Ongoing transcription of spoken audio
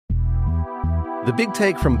The Big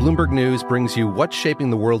Take from Bloomberg News brings you what's shaping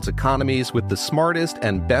the world's economies with the smartest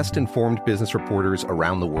and best-informed business reporters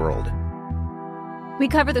around the world. We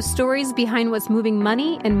cover the stories behind what's moving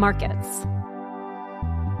money and markets.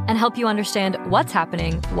 And help you understand what's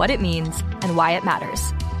happening, what it means, and why it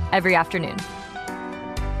matters. Every afternoon.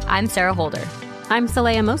 I'm Sarah Holder. I'm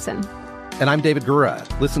Saleha Mohsin. And I'm David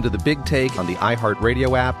Gura. Listen to The Big Take on the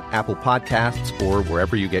iHeartRadio app, Apple Podcasts, or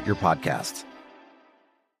wherever you get your podcasts.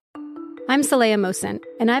 I'm Saleha Mohsin,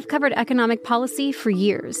 and I've covered economic policy for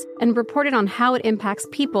years and reported on how it impacts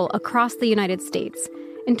people across the United States.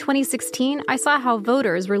 In 2016, I saw how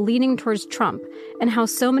voters were leaning towards Trump and how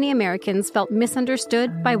so many Americans felt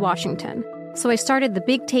misunderstood by Washington. So I started The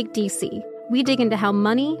Big Take DC. We dig into how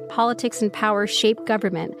money, politics, and power shape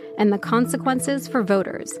government and the consequences for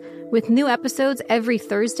voters. With new episodes every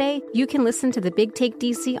Thursday, you can listen to The Big Take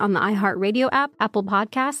DC on the iHeartRadio app, Apple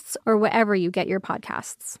Podcasts, or wherever you get your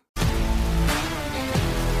podcasts.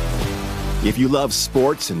 If you love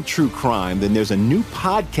sports and true crime, then there's a new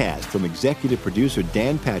podcast from executive producer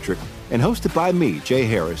Dan Patrick and hosted by me, Jay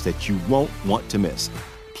Harris, that you won't want to miss.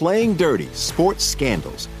 Playing Dirty: Sports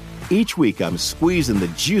Scandals. Each week, I'm squeezing the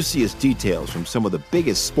juiciest details from some of the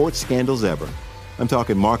biggest sports scandals ever. I'm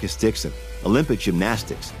talking Marcus Dixon, Olympic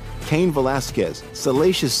gymnastics, Cain Velasquez,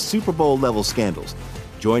 salacious Super Bowl-level scandals.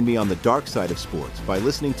 Join me on the dark side of sports by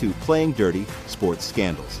listening to Playing Dirty: Sports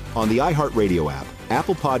Scandals on the iHeartRadio app,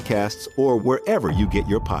 Apple Podcasts, or wherever you get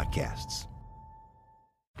your podcasts.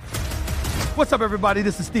 What's up, everybody?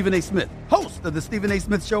 This is Stephen A. Smith, host of the Stephen A.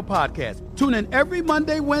 Smith Show podcast. Tune in every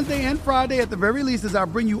Monday, Wednesday, and Friday at the very least as I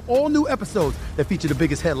bring you all new episodes that feature the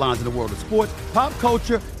biggest headlines in the world of sports, pop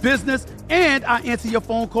culture, business, and I answer your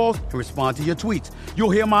phone calls and respond to your tweets.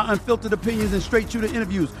 You'll hear my unfiltered opinions and straight-shooter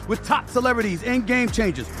interviews with top celebrities and game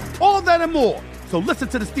changers. All that and more. So listen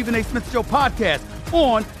to the Stephen A. Smith Show podcast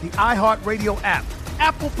on the iHeartRadio app,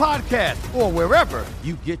 Apple Podcasts, or wherever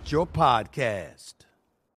you get your podcast.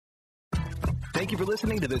 Thank you for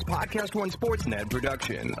listening to this Podcast One Sportsnet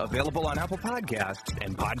production, available on Apple Podcasts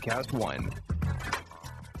and Podcast One.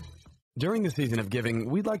 During the season of giving,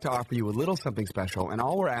 we'd like to offer you a little something special, and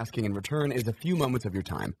all we're asking in return is a few moments of your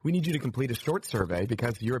time. We need you to complete a short survey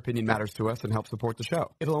because your opinion matters to us and helps support the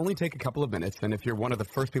show. It'll only take a couple of minutes, and if you're one of the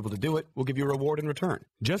first people to do it, we'll give you a reward in return.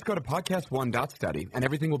 Just go to podcastone.study, and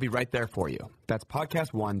everything will be right there for you. That's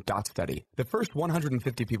podcastone.study. The first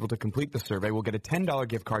 150 people to complete the survey will get a $10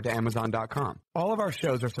 gift card to Amazon.com. All of our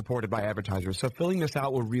shows are supported by advertisers, so filling this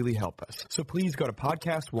out will really help us. So please go to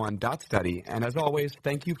podcastone.study, and as always,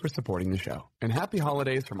 thank you for supporting the show. And happy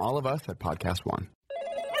holidays from all of us at Podcast One.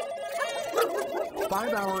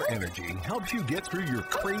 5-Hour Energy helps you get through your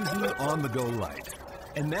crazy on-the-go life.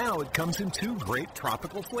 And now it comes in 2 great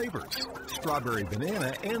tropical flavors, strawberry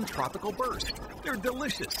banana and tropical burst. They're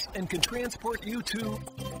delicious and can transport you to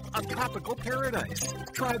a tropical paradise.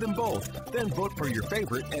 Try them both, then vote for your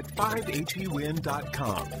favorite at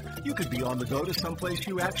 5hewin.com. You could be on the go to someplace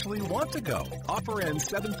you actually want to go. Offer ends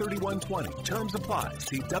 7/31/20. Terms apply.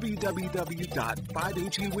 See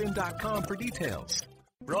www.5hewin.com for details.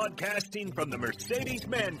 Broadcasting from the Mercedes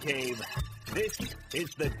Man Cave, this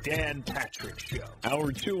is the Dan Patrick Show.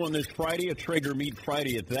 Hour 2 on this Friday, a Traeger Meat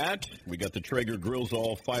Friday at that. We got the Traeger grills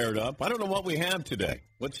all fired up. I don't know what we have today.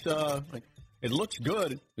 What's, it looks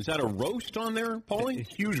good. Is that a roast on there, Paulie?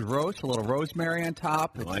 A huge roast, a little rosemary on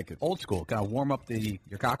top. I like it. Old school. Got to warm up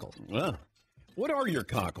your cockles. What are your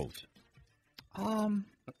cockles?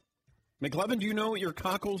 McLevin, do you know what your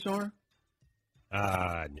cockles are?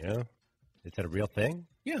 No. Is that a real thing?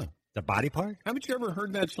 Yeah. The body part? Haven't you ever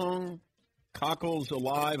heard that song, Cockles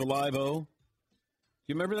Alive, Alive-O? Do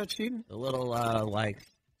you remember that, Stephen? A little, like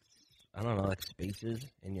spaces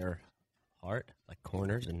in your heart, like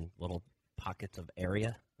corners and little pockets of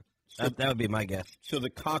area. So, that would be my guess. So the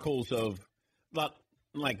cockles of, not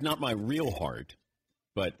my real heart,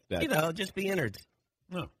 but that. Just the innards.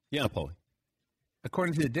 Oh, yeah, Paulie.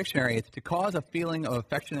 According to the dictionary, it's to cause a feeling of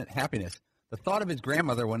affectionate happiness. The thought of his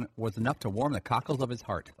grandmother was enough to warm the cockles of his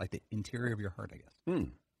heart, like the interior of your heart, I guess.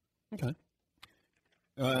 Okay.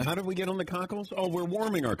 How did we get on the cockles? Oh, we're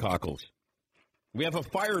warming our cockles. We have a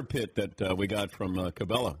fire pit that we got from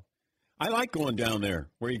Cabela. I like going down there,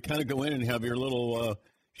 where you kind of go in and have your little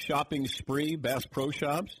shopping spree, Bass Pro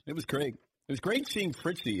Shops. It was great. It was great seeing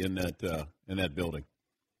Fritzy in that building.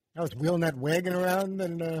 I was wheeling that wagon around.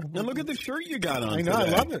 And now look at the shirt you got on I know,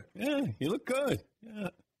 today. I love it. Yeah, you look good. Yeah.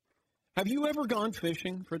 Have you ever gone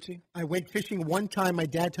fishing, Fritzy? I went fishing one time. My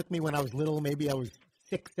dad took me when I was little. Maybe I was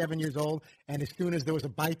 6, 7 years old. And as soon as there was a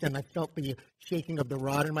bite and I felt the shaking of the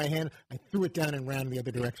rod in my hand, I threw it down and ran the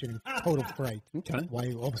other direction in total fright. Okay.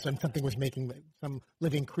 Why all of a sudden something was making, some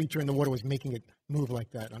living creature in the water was making it move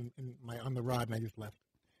like that on the rod, and I just left.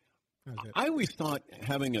 That was it. I always thought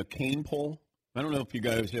having a cane pole, I don't know if you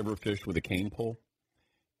guys ever fished with a cane pole.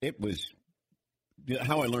 It was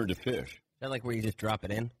how I learned to fish. Is that like where you just drop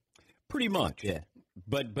it in? Pretty much. Yeah.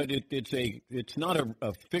 But it's not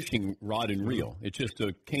a fishing rod and reel. It's just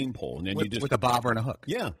a cane pole. And then With a bobber and a hook.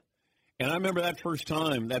 Yeah. And I remember that first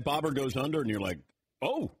time, that bobber goes under, and you're like,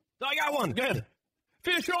 oh, I got one. Good.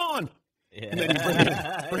 Fish on. Yeah. And then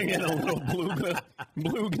you bring in a little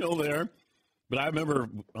bluegill there. But I remember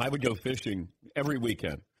I would go fishing every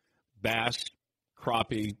weekend. Bass,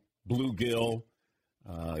 crappie, bluegill,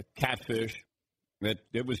 catfish.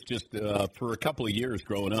 It was just for a couple of years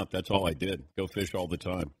growing up, that's all I did, go fish all the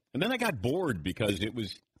time. And then I got bored because it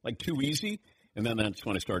was like too easy, and then that's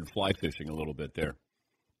when I started fly fishing a little bit there.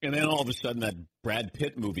 And then all of a sudden that Brad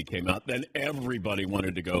Pitt movie came out, then everybody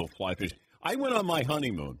wanted to go fly fish. I went on my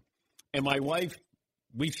honeymoon, and my wife,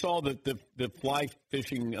 we saw the fly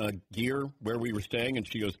fishing gear where we were staying, and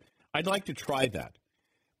she goes, I'd like to try that.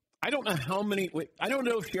 I don't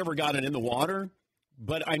know if she ever got it in the water,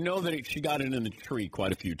 but I know that she got it in the tree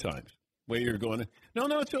quite a few times. Where you're going, no,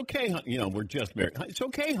 it's okay, honey. We're just married. It's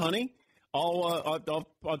okay, honey. I'll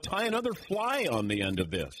tie another fly on the end of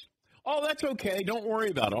this. Oh, that's okay. Don't worry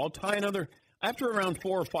about it. I'll tie another. After around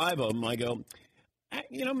 4 or 5 of them, I go,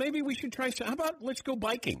 maybe we should try some. How about let's go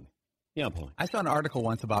biking? Yeah, Paul. I saw an article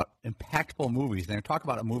once about impactful movies, and they talk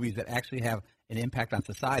about movies that actually have an impact on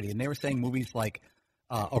society. And they were saying movies like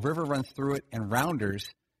A River Runs Through It and Rounders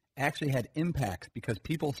actually had impacts because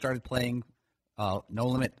people started playing No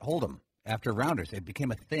Limit Hold'em after Rounders. It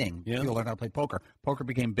became a thing. Yeah. People learned how to play poker. Poker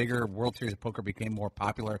became bigger. World Series of Poker became more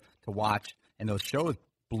popular to watch, and those shows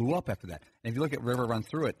blew up after that. And if you look at River Runs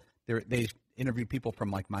Through It, they interviewed people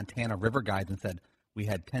from like Montana river guides and said, we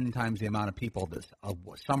had 10 times the amount of people this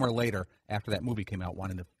summer later after that movie came out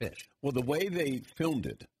wanting to fish. Well, the way they filmed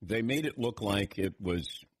it, they made it look like it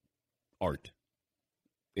was art.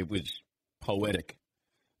 It was poetic.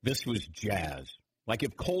 This was jazz. Like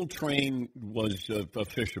if Coltrane was a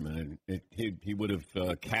fisherman, and he would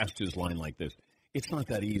have cast his line like this. It's not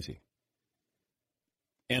that easy.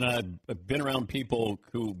 And I've been around people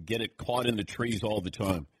who get it caught in the trees all the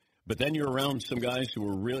time. But then you're around some guys who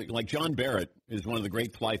are really, like John Barrett is one of the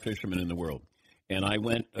great fly fishermen in the world. And I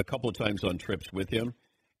went a couple of times on trips with him,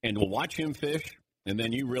 and we'll watch him fish, and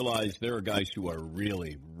then you realize there are guys who are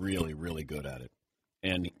really, really, really good at it.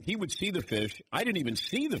 And he would see the fish. I didn't even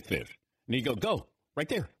see the fish. And he'd go, right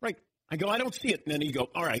there, right. I go, I don't see it. And then he'd go,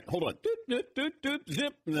 all right, hold on,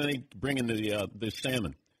 zip. And then he'd bring in the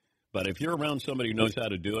salmon. But if you're around somebody who knows how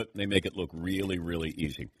to do it, they make it look really, really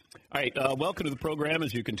easy. All right, welcome to the program.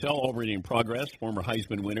 As you can tell, already in progress, former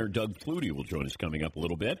Heisman winner Doug Flutie will join us coming up a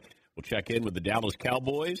little bit. We'll check in with the Dallas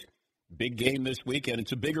Cowboys. Big game this weekend.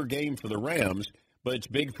 It's a bigger game for the Rams, but it's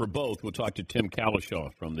big for both. We'll talk to Tim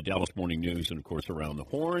Kalishaw from the Dallas Morning News and, of course, Around the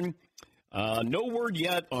Horn. No word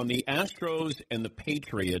yet on the Astros and the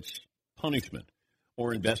Patriots' punishment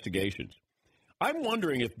or investigations. I'm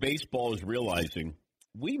wondering if baseball is realizing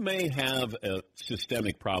we may have a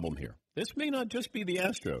systemic problem here. This may not just be the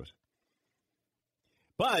Astros.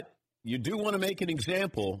 But you do want to make an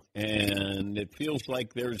example, and it feels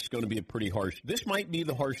like there's going to be a pretty harsh. This might be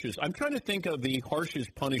the harshest. I'm trying to think of the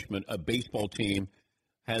harshest punishment a baseball team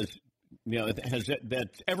that's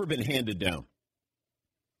ever been handed down.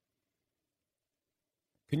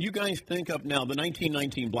 Can you guys think of now the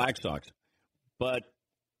 1919 Black Sox? But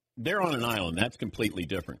they're on an island. That's completely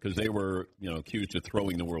different because they were, accused of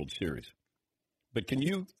throwing the World Series. But can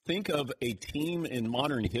you think of a team in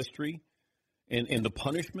modern history and the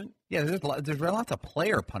punishment? Yeah, there's lots of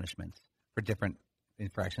player punishments for different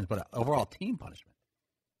infractions, but overall team punishment.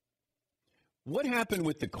 What happened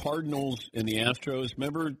with the Cardinals and the Astros?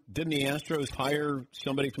 Remember, didn't the Astros hire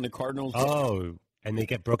somebody from the Cardinals? Oh, and they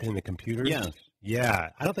get broken in the computers? Yes. Yeah,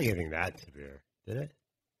 I don't think anything that severe, did it?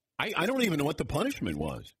 I don't even know what the punishment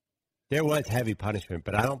was. There was heavy punishment,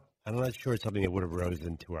 but I'm not sure it's something that would have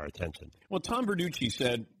risen to our attention. Well, Tom Verducci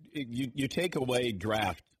said you take away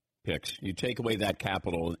draft picks, you take away that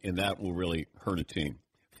capital, and that will really hurt a team.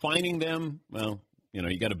 Fining them, well,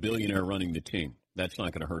 you got a billionaire running the team. That's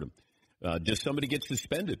not going to hurt them. Does somebody get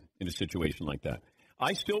suspended in a situation like that?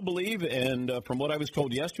 I still believe, and from what I was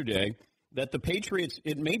told yesterday, that the Patriots,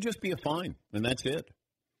 it may just be a fine, and that's it.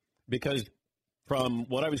 Because from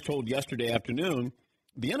what I was told yesterday afternoon,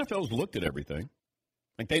 the NFL's looked at everything.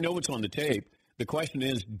 Like, they know what's on the tape. The question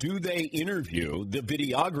is, do they interview the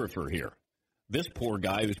videographer here? this poor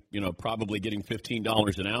guy who's, probably getting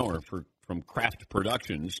 $15 an hour from Kraft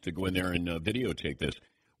Productions to go in there and videotape this.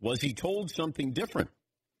 Was he told something different?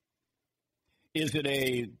 Is it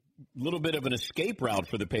a little bit of an escape route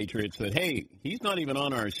for the Patriots that, hey, he's not even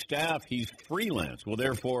on our staff, he's freelance. Well,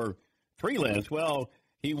 therefore, freelance, well,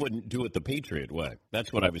 he wouldn't do it the Patriot way.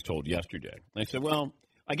 That's what I was told yesterday. I said, well,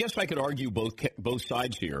 I guess I could argue both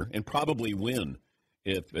sides here and probably win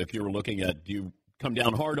if you were looking at, do you come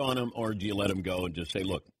down hard on him or do you let him go and just say,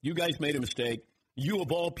 look, you guys made a mistake. You,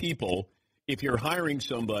 of all people, if you're hiring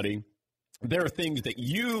somebody, there are things that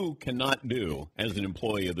you cannot do as an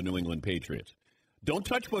employee of the New England Patriots. Don't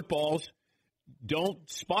touch footballs. Don't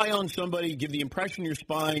spy on somebody. Give the impression you're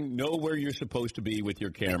spying. Know where you're supposed to be with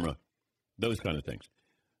your camera. Those kind of things.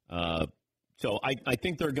 So I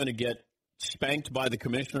think they're going to get spanked by the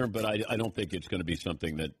commissioner, but I don't think it's going to be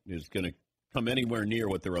something that is going to come anywhere near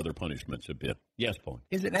what their other punishments have been. Yes, Paul.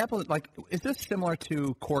 Is this similar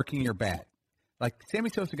to corking your bat? Like Sammy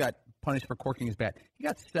Sosa got punished for corking his bat. He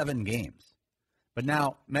got 7 games. But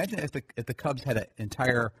now imagine if the Cubs had an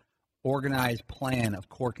entire organized plan of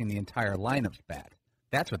corking the entire lineup's bat.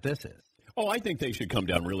 That's what this is. Oh, I think they should come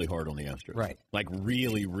down really hard on the Astros. Right. Like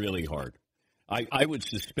really, really hard. I would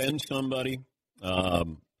suspend somebody.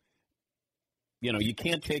 You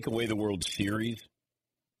can't take away the World Series,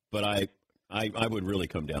 but I would really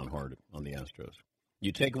come down hard on the Astros.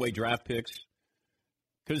 You take away draft picks,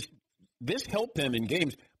 because this helped them in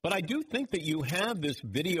games. But I do think that you have this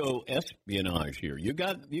video espionage here. You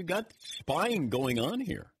got spying going on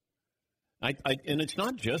here. And it's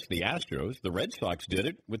not just the Astros. The Red Sox did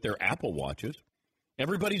it with their Apple Watches.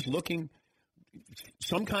 Everybody's looking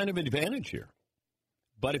some kind of advantage here.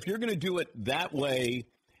 But if you're going to do it that way,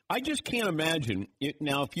 I just can't imagine it.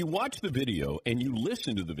 Now, if you watch the video and you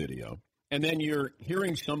listen to the video, and then you're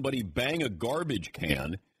hearing somebody bang a garbage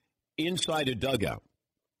can inside a dugout,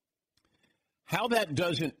 how that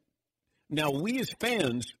doesn't – now, we as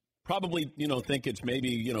fans probably, think it's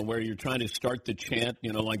maybe, where you're trying to start the chant,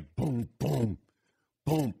 like boom, boom,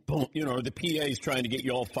 boom, boom, or the PA is trying to get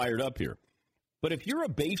you all fired up here. But if you're a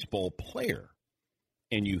baseball player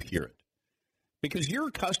and you hear it, because you're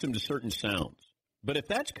accustomed to certain sounds, but if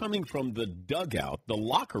that's coming from the dugout, the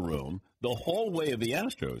locker room, the hallway of the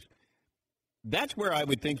Astros, that's where I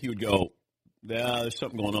would think you would go, there's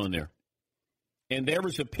something going on there. And there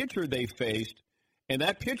was a pitcher they faced, and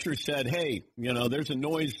that pitcher said, hey, there's a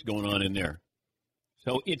noise going on in there.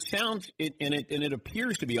 So it sounds, and it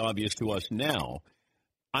appears to be obvious to us now.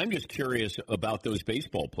 I'm just curious about those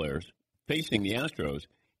baseball players facing the Astros,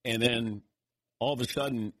 and then all of a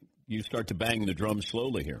sudden you start to bang the drum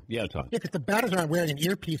slowly here. Yeah, Tom. Yeah, because the batters aren't wearing an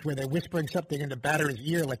earpiece where they're whispering something in the batter's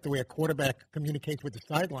ear like the way a quarterback communicates with the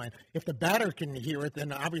sideline. If the batter can hear it,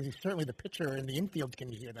 then obviously certainly the pitcher in the infield can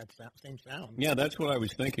hear that same sound. Yeah, that's what I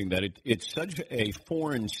was thinking, that it's such a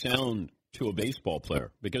foreign sound to a baseball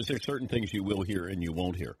player because there's certain things you will hear and you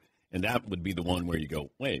won't hear. And that would be the one where you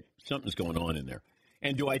go, wait, something's going on in there.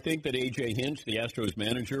 And do I think that A.J. Hinch, the Astros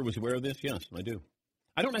manager, was aware of this? Yes, I do.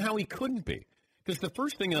 I don't know how he couldn't be. Because the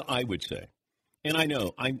first thing that I would say, and I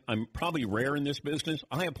know I'm probably rare in this business,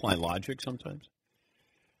 I apply logic sometimes.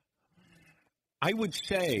 I would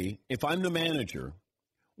say, if I'm the manager,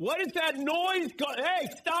 what is that noise? Hey,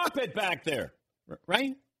 stop it back there.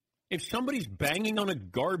 Right? If somebody's banging on a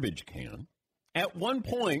garbage can, at one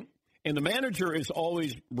point, and the manager is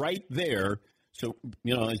always right there, so,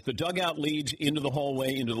 as the dugout leads into the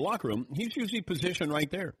hallway, into the locker room, he's usually positioned right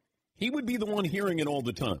there. He would be the one hearing it all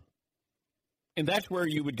the time. And that's where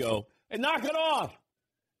you would go, and knock it off.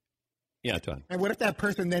 Yeah, Tom. And what if that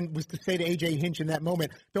person then was to say to A.J. Hinch in that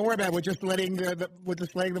moment, don't worry about it, we're just letting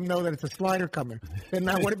them know that it's a slider coming. And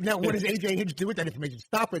now what does A.J. Hinch do with that information?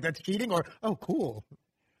 Stop it, that's cheating? Or, oh, cool.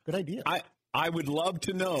 Good idea. I would love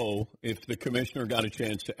to know if the commissioner got a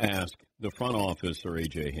chance to ask the front office or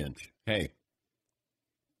A.J. Hinch, hey,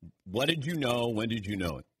 what did you know? When did you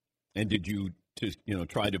know it? And did you just,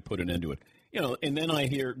 try to put an end to it? And then I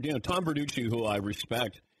hear, Tom Verducci, who I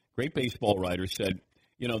respect, great baseball writer, said,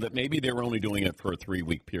 that maybe they were only doing it for a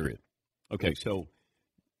 3-week period. Okay, so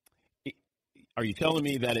are you telling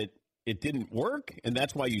me that it didn't work and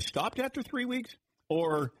that's why you stopped after 3 weeks?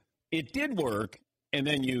 Or it did work and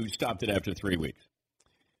then you stopped it after 3 weeks?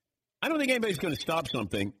 I don't think anybody's going to stop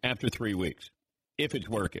something after 3 weeks if it's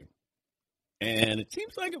working. And it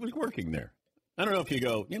seems like it was working there. I don't know if you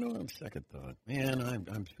go, on second thought, man,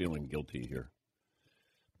 I'm feeling guilty here.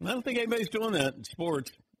 I don't think anybody's doing that in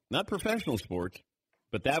sports, not professional sports,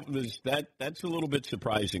 but that's a little bit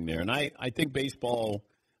surprising there. And I think baseball,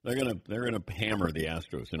 They're gonna hammer the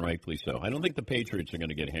Astros, and rightfully so. I don't think the Patriots are going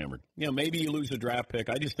to get hammered. Maybe you lose a draft pick.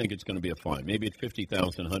 I just think it's going to be a fine. Maybe it's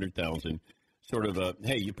 50,000, 100,000. Sort of a,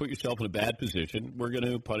 hey, you put yourself in a bad position. We're going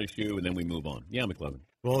to punish you, and then we move on. Yeah, McLevin.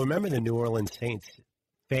 Well, remember the New Orleans Saints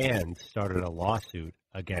fans started a lawsuit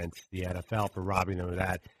against the NFL for robbing them of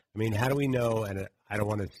that. I mean, how do we know? And I don't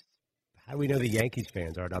want to. How do we know the Yankees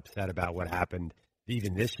fans aren't upset about what happened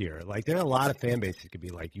even this year? Like, there are a lot of fan bases could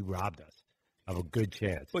be like, you robbed us of a good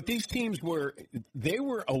chance. But these teams were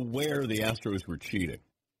aware the Astros were cheating.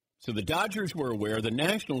 So the Dodgers were aware, the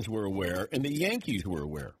Nationals were aware, and the Yankees were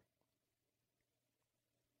aware.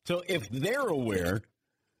 So if they're aware,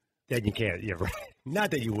 then you can't. Yeah, right.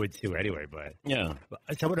 Not that you would too, anyway. But yeah.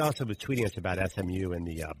 Someone also was tweeting us about SMU and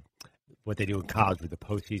the what they do in college with the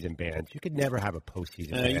postseason bans. You could never have a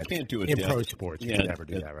postseason ban. You can't do it in pro sports. You can never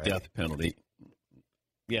do that, right? Death penalty.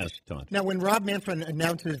 Yes, Todd. Now, when Rob Manfred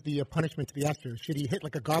announces the punishment to the Astros, should he hit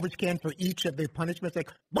like a garbage can for each of the punishments? Like,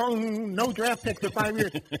 boom, no draft picks for 5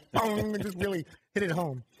 years, boom, and just really hit it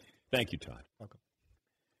home. Thank you, Todd. Welcome.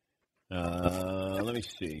 Let me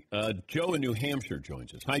see. Joe in New Hampshire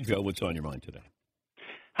joins us. Hi, Joe. What's on your mind today?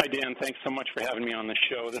 Hi, Dan. Thanks so much for having me on the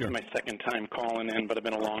show. This Sure. is my second time calling in, but I've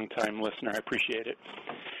been a long-time listener. I appreciate it.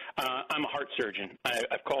 I'm a heart surgeon.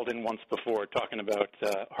 I've called in once before talking about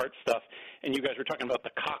heart stuff, and you guys were talking about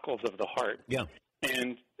the cockles of the heart. Yeah.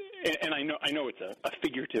 And I know it's a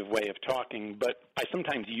figurative way of talking, but I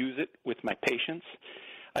sometimes use it with my patients.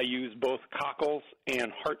 I use both cockles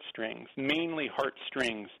and heartstrings, mainly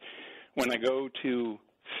heartstrings, when I go to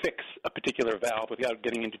fix a particular valve without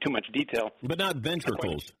getting into too much detail. But not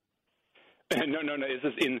ventricles. No. This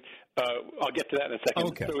is in. I'll get to that in a second.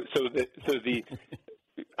 Okay. So the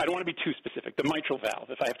I don't want to be too specific. The mitral valve.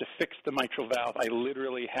 If I have to fix the mitral valve, I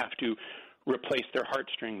literally have to replace their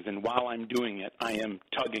heartstrings, and while I'm doing it, I am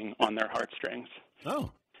tugging on their heartstrings.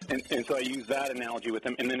 Oh. And so I use that analogy with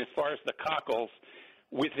them. And then as far as the cockles,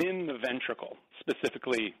 within the ventricle,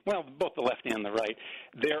 specifically, well, both the left and the right,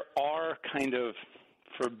 there are kind of,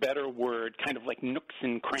 for a better word, kind of like nooks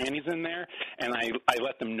and crannies in there, and I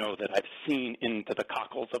let them know that I've seen into the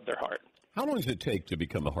cockles of their heart. How long does it take to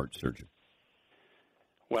become a heart surgeon?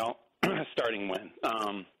 Well, starting when?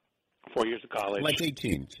 4 years of college. Like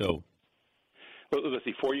 18, so. Well, let's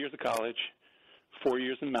see, 4 years of college, 4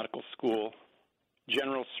 years in medical school,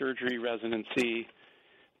 general surgery residency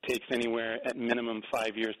takes anywhere at minimum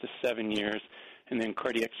 5 years to 7 years, and then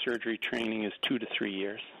cardiac surgery training is 2 to 3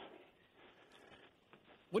 years.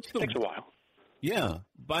 Takes a while. Yeah,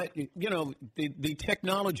 but, the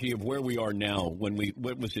technology of where we are now, what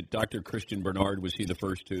was it, Dr. Christian Bernard, was he the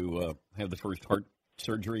first to have the first heart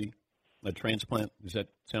surgery, a transplant? Does that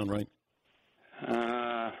sound right?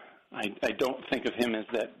 I don't think of him as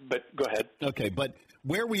that, but go ahead. Okay, but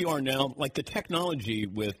where we are now, like the technology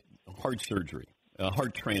with heart surgery,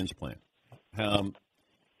 heart transplant,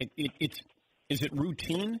 is it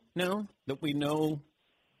routine now that we know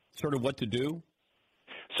sort of what to do?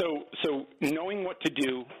 So knowing what to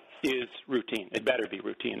do is routine. It better be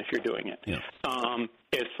routine if you're doing it. Yeah.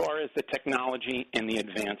 As far as the technology and the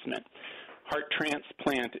advancement, heart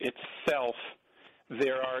transplant itself,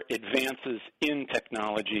 there are advances in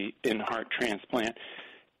technology in heart transplant.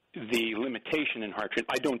 The limitation in heart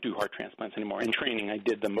transplant, I don't do heart transplants anymore. In training, I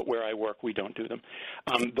did them, but where I work, we don't do them.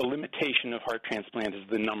 The limitation of heart transplant is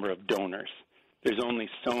the number of donors. There's only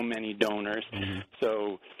so many donors. Mm-hmm.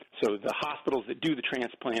 So the hospitals that do the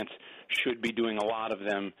transplants should be doing a lot of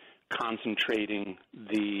them, concentrating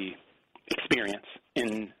the experience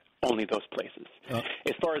in only those places.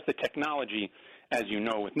 As far as the technology, as you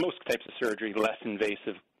know, with most types of surgery, less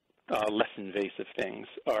invasive things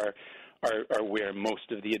are where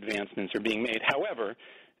most of the advancements are being made. However,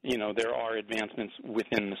 there are advancements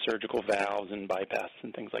within the surgical valves and bypasses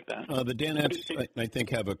and things like that. The Danettes, I think,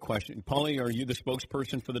 have a question. Paulie, are you the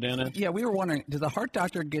spokesperson for the Danettes? Yeah, we were wondering, does a heart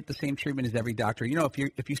doctor get the same treatment as every doctor?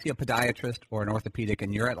 If you see a podiatrist or an orthopedic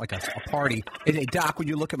and you're at like a party, and say, Doc, would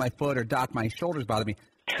you look at my foot, or Doc, my shoulders bother me?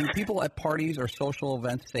 Do people at parties or social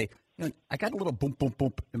events say, I got a little boom, boom,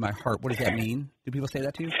 boom in my heart. What does that mean? Do people say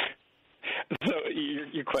that to you? So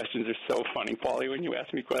your questions are so funny, Paulie, when you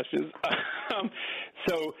ask me questions.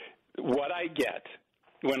 So what I get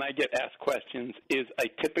when I get asked questions is I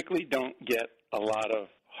typically don't get a lot of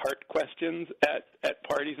heart questions at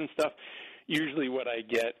parties and stuff. Usually what I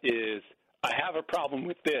get is, I have a problem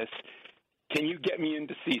with this. Can you get me in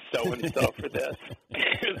to see so-and-so for this?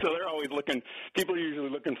 So they're always looking, people are usually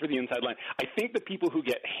looking for the inside line. I think the people who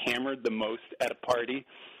get hammered the most at a party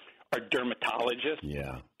are dermatologists.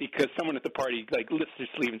 Yeah. Because someone at the party lifts their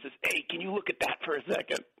sleeve and says, hey, can you look at that for a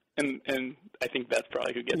second? and I think that's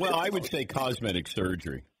probably who gets. Well, hit I the would most. say cosmetic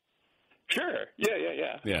surgery. Sure.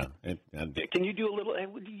 Yeah. Yeah. And Can you do a little?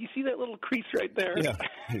 Do you see that little crease right there? Yeah.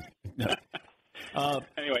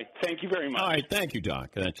 Anyway, thank you very much. All right, thank you,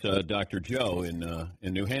 Doc. That's Dr. Joe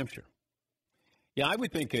in New Hampshire. Yeah, I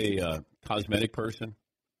would think a cosmetic person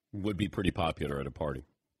would be pretty popular at a party.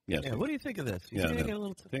 Yes. Yeah, what do you think of this? You Yeah, think I no. get a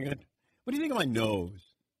little What do you think of my nose?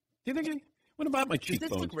 Do you think? What about my Does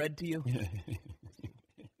cheekbones? this look red to you?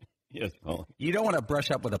 Yes, Paul. You don't want to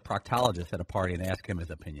brush up with a proctologist at a party and ask him his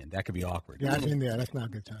opinion. That could be awkward. Yeah, I've been there. That's not a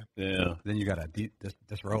good time. Yeah. Then you got to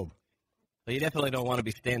disrobe. But you definitely don't want to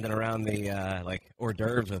be standing around the like hors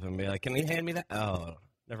d'oeuvres with him and be like, "Can you hand me that?" Oh,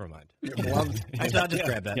 never mind. Actually, I'll just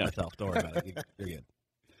grab that myself. Don't worry about it. You're good.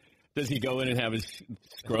 Does he go in and have his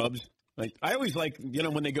scrubs? Like I always like,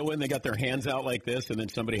 when they go in, they got their hands out like this, and then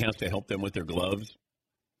somebody has to help them with their gloves.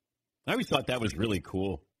 I always thought that was really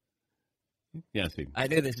cool. Yeah, Steve. I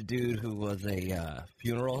knew this dude who was a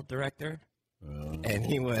funeral director, and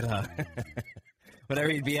he would, whenever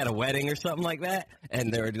he'd be at a wedding or something like that,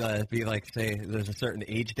 and there would be like, say, there's a certain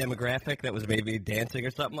age demographic that was maybe dancing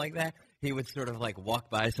or something like that, he would sort of like walk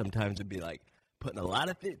by sometimes and be like, putting a lot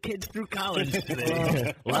of kids through college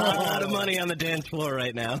today. A lot of money on the dance floor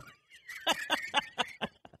right now.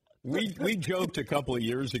 We joked a couple of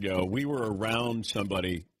years ago. We were around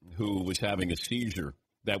somebody who was having a seizure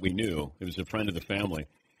that we knew. It was a friend of the family.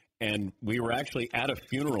 And we were actually at a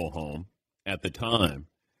funeral home at the time,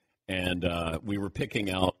 and we were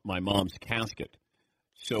picking out my mom's casket.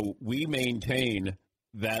 So we maintain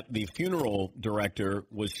that the funeral director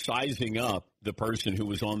was sizing up the person who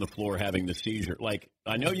was on the floor having the seizure. Like,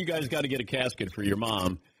 I know you guys got to get a casket for your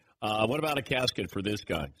mom. What about a casket for this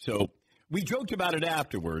guy? So we joked about it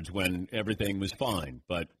afterwards when everything was fine.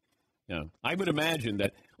 But I would imagine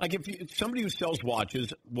that, like, if somebody who sells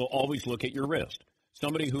watches will always look at your wrist.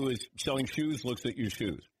 Somebody who is selling shoes looks at your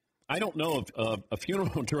shoes. I don't know if a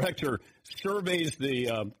funeral director surveys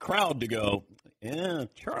the crowd to go, yeah,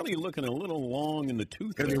 Charlie looking a little long in the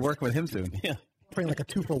tooth. Going to be working with him soon. Yeah. Putting like a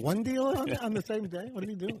 2-for-1 deal on the same day? What are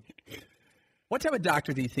you doing? What type of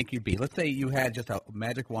doctor do you think you'd be? Let's say you had just a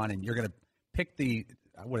magic wand and you're going to pick the,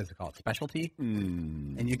 what is it called, specialty?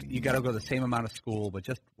 And you got to go the same amount of school, but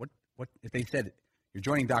just what if they said you're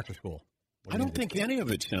joining doctor school? I don't think any of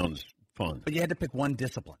it sounds fun. But you had to pick one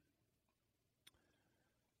discipline.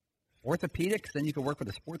 Orthopedics, then you could work with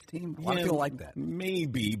a sports team? A lot of people like that.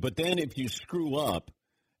 Maybe, but then if you screw up,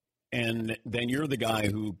 and then you're the guy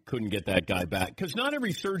who couldn't get that guy back. Because not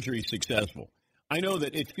every surgery is successful. I know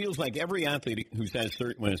that it feels like every athlete who has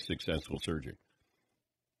when it's successful surgery.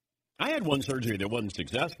 I had one surgery that wasn't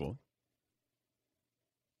successful.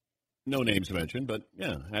 No names mentioned, but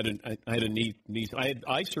yeah, I had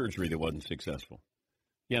eye surgery that wasn't successful.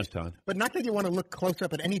 Yes, Todd. But not that you want to look close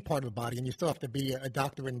up at any part of the body, and you still have to be a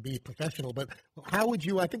doctor and be professional. But how would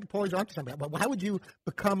you? I think Paul's onto something. But how would you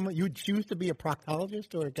become? You would choose to be a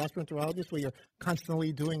proctologist or a gastroenterologist, where you're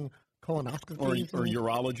constantly doing colonoscopies or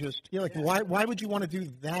urologist. Yeah, like why would you want to do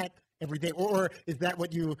that every day? Or is that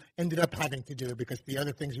what you ended up having to do because the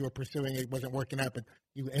other things you were pursuing it wasn't working out, but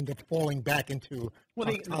you end up falling back into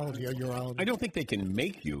proctology or urology? I don't think they can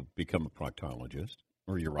make you become a proctologist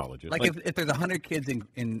or urologist. Like if there's 100 kids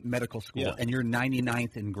in medical school and you're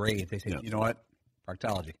 99th in grades, they say, you know what,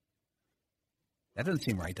 proctology. That doesn't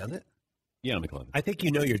seem right, does it? Yeah, McLean. I think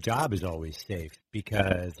your job is always safe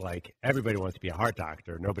because, like, everybody wants to be a heart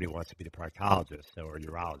doctor. Nobody wants to be the proctologist or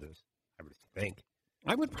urologist, I would think.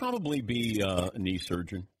 I would probably be a knee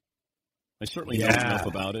surgeon. I certainly know enough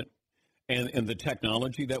about it. And the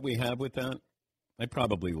technology that we have with that, I'd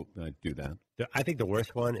probably do that. I think the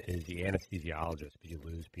worst one is the anesthesiologist, but you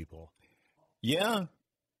lose people. Yeah.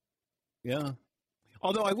 Yeah.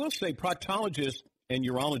 Although I will say proctologists and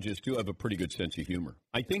urologists do have a pretty good sense of humor.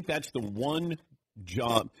 I think that's the one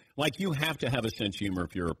job. Like, you have to have a sense of humor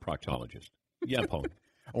if you're a proctologist. Yeah, Paul.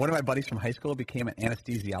 One of my buddies from high school became an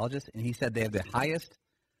anesthesiologist, and he said they have the highest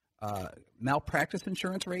malpractice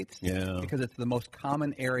insurance rates because it's the most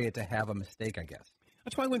common area to have a mistake, I guess.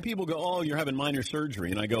 That's why when people go, oh, you're having minor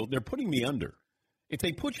surgery, and I go, they're putting me under. If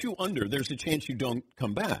they put you under, there's a chance you don't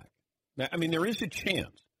come back. I mean, there is a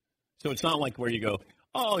chance. So it's not like where you go,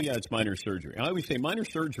 oh, yeah, it's minor surgery. I always say minor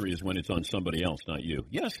surgery is when it's on somebody else, not you.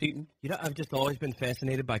 Yes, Heaton. I've just always been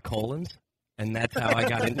fascinated by colons, and that's how I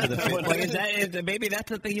got into the field. Like, maybe that's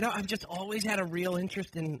the thing. I've just always had a real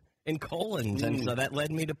interest in colons, and so that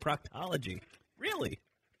led me to proctology. Really?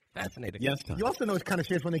 Fascinating. Yes, Tom. You also know it's kind of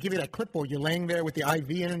serious when they give you that clipboard. You're laying there with the IV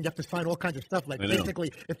in it, and you have to sign all kinds of stuff. Like,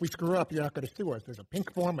 basically, if we screw up, you're not going to sue us. There's a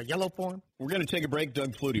pink form, a yellow form. We're going to take a break.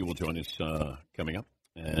 Doug Flutie will join us coming up.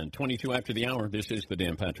 And 22 after the hour, this is the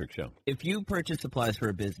Dan Patrick Show. If you purchase supplies for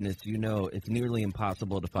a business, you know it's nearly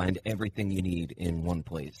impossible to find everything you need in one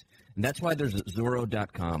place. And that's why there's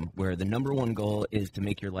Zorro.com, where the number one goal is to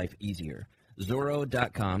make your life easier.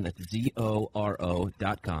 Zorro.com, that's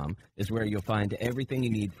Zoro.com, is where you'll find everything you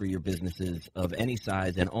need for your businesses of any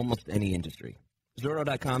size and almost any industry.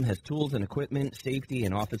 Zorro.com has tools and equipment, safety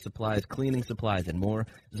and office supplies, cleaning supplies, and more.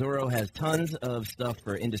 Zorro has tons of stuff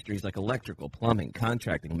for industries like electrical, plumbing,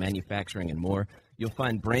 contracting, manufacturing, and more. You'll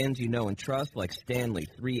find brands you know and trust like Stanley,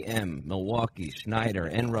 3M, Milwaukee, Schneider,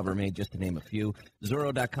 and Rubbermaid, just to name a few.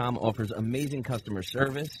 Zorro.com offers amazing customer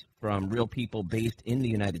service from real people based in the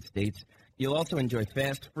United States. You'll also enjoy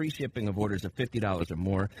fast, free shipping of orders of $50 or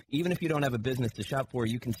more. Even if you don't have a business to shop for,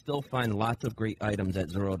 you can still find lots of great items at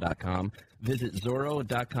Zorro.com. Visit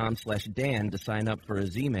Zorro.com/Dan to sign up for a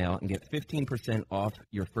Z-Mail and get 15% off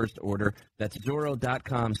your first order. That's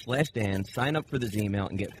Zorro.com/Dan. Sign up for the Z-Mail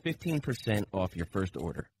and get 15% off your first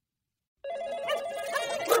order.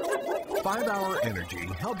 5 Hour Energy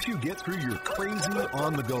helps you get through your crazy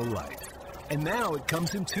on-the-go life. And now it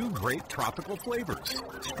comes in 2 great tropical flavors,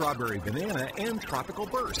 strawberry banana and tropical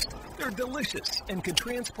burst. They're delicious and can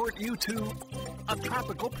transport you to a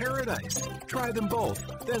tropical paradise. Try them both,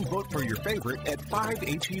 then vote for your favorite at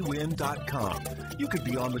 5hewin.com. You could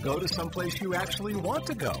be on the go to someplace you actually want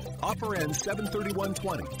to go. Offer ends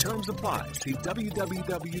 7/31/20. Terms apply. See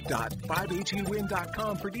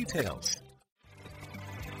www.5hewin.com for details.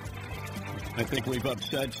 I think we've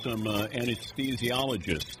upset some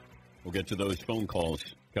anesthesiologists. We'll get to those phone calls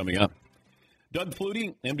coming up. Doug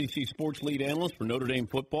Flutie, NBC Sports lead analyst for Notre Dame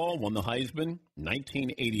football, won the Heisman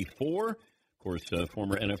 1984. Of course,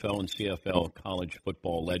 former NFL and CFL college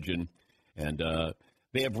football legend. And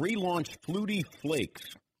they have relaunched Flutie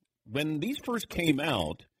Flakes. When these first came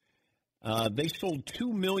out, they sold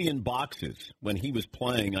 2 million boxes when he was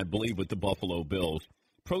playing, I believe, with the Buffalo Bills.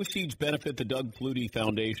 Proceeds benefit the Doug Flutie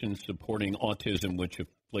Foundation supporting autism, which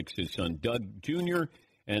afflicts his son, Doug Jr.,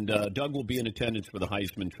 and Doug will be in attendance for the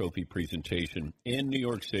Heisman Trophy presentation in New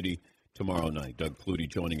York City tomorrow night. Doug Flutie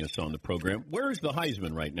joining us on the program. Where is the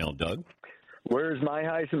Heisman right now, Doug? Where's my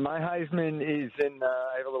Heisman? My Heisman is in,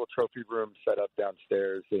 I have a little trophy room set up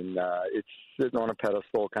downstairs, and it's sitting on a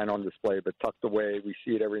pedestal, kind of on display, but tucked away. We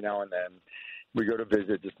see it every now and then. We go to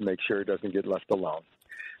visit just to make sure it doesn't get left alone.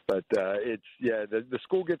 But the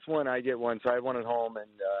school gets one, I get one, so I have one at home,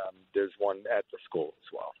 and there's one at the school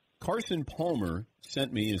as well. Carson Palmer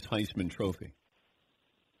sent me his Heisman Trophy.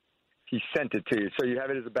 He sent it to you. So you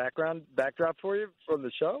have it as a backdrop for you from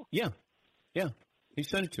the show? Yeah. He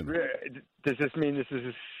sent it to me. Does this mean this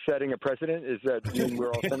is setting a precedent? Is that mean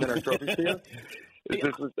we're all sending our trophies to you?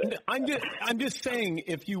 I'm just saying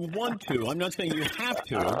if you want to. I'm not saying you have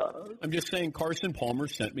to. I'm just saying Carson Palmer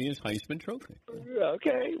sent me his Heisman Trophy.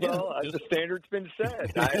 Okay. Well, the standard's been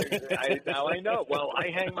set. Now I know. Well,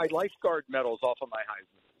 I hang my lifeguard medals off of my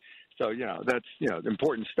Heisman. So, that's,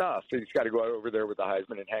 important stuff. He's got to go over there with the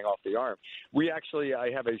Heisman and hang off the arm. I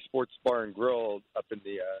have a sports bar and grill up in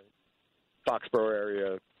the Foxborough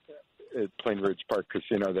area at Plain Ridge Park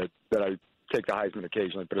Casino that I take the Heisman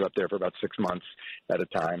occasionally, put it up there for about 6 months at a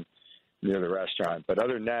time near the restaurant. But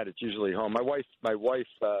other than that, it's usually home. My wife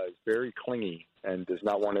is very clingy and does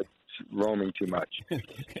not want it roaming too much.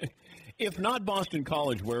 If not Boston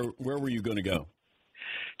College, where were you going to go?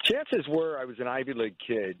 Chances were I was an Ivy League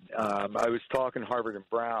kid. I was talking Harvard and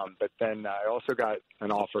Brown, but then I also got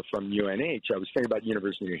an offer from UNH. I was thinking about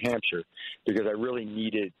University of New Hampshire because I really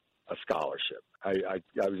needed a scholarship. I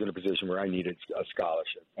was in a position where I needed a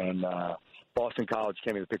scholarship. And Boston College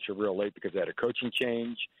came in the picture real late because they had a coaching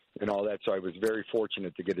change and all that, so I was very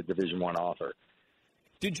fortunate to get a Division I offer.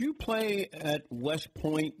 Did you play at West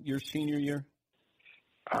Point your senior year?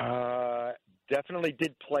 Definitely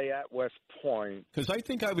did play at West Point. Because I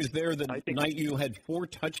think I was there the night you had 4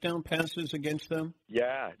 touchdown passes against them.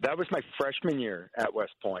 Yeah, that was my freshman year at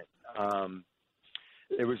West Point.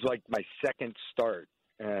 It was like my second start,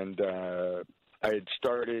 and I had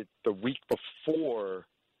started the week before,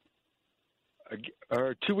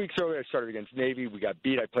 or 2 weeks earlier I started against Navy. We got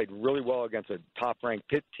beat. I played really well against a top-ranked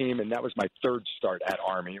Pitt team, and that was my third start at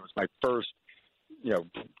Army. It was my first,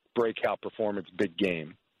 breakout performance, big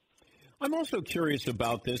game. I'm also curious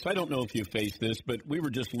about this. I don't know if you faced this, but we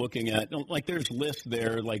were just looking at, there's lists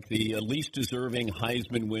there, like the least deserving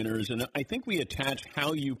Heisman winners, and I think we attach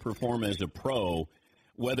how you perform as a pro,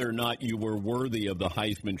 whether or not you were worthy of the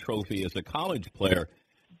Heisman Trophy as a college player.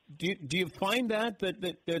 Do you find that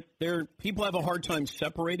there people have a hard time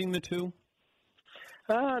separating the two?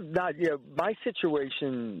 Not, my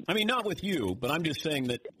situation. I mean, not with you, but I'm just saying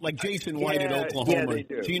that, like Jason White at Oklahoma,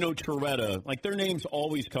 Gino Torretta, like their names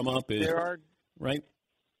always come up as, right?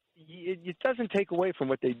 It doesn't take away from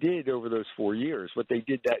what they did over those 4 years, what they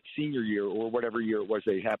did that senior year or whatever year it was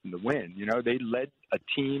they happened to win. They led a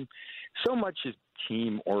team. So much is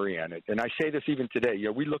team-oriented. And I say this even today.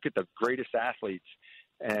 We look at the greatest athletes,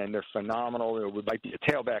 and they're phenomenal. It might be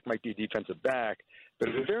a tailback, might be a defensive back. But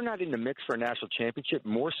if they're not in the mix for a national championship,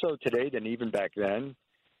 more so today than even back then,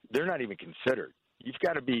 they're not even considered. You've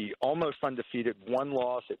got to be almost undefeated, one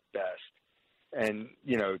loss at best, and,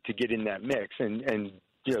 to get in that mix. And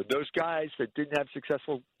those guys that didn't have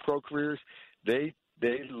successful pro careers, they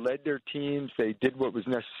led their teams. They did what was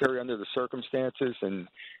necessary under the circumstances and,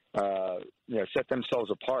 set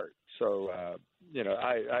themselves apart. So,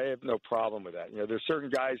 I have no problem with that. There's certain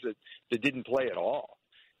guys that didn't play at all.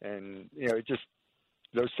 And, it just,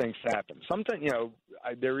 those things happen. Sometimes,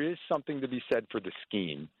 there is something to be said for the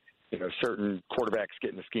scheme. Certain quarterbacks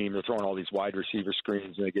get in the scheme. They're throwing all these wide receiver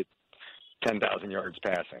screens, and they get 10,000 yards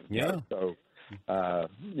passing. Yeah. So,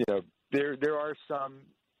 there are some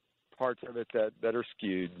parts of it that are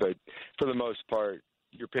skewed, but for the most part,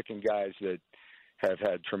 you're picking guys that have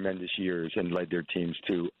had tremendous years and led their teams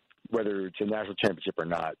to, whether it's a national championship or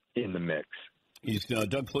not, in the mix. He's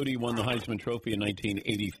Doug Flutie, won the Heisman Trophy in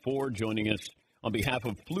 1984, joining us on behalf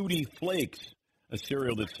of Flutie Flakes, a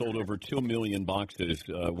cereal that sold over 2 million boxes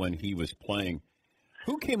when he was playing.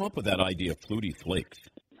 Who came up with that idea of Flutie Flakes?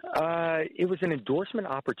 It was an endorsement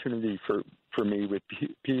opportunity for me with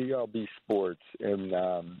PLB Sports,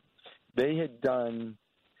 and they had done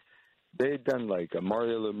like a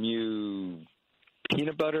Mario Lemieux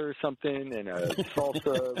peanut butter or something, and a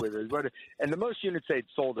salsa and the most units they'd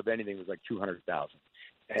sold of anything was like 200,000.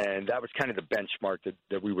 And that was kind of the benchmark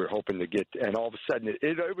that we were hoping to get. And all of a sudden,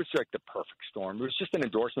 it was like the perfect storm. It was just an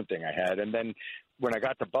endorsement thing I had. And then when I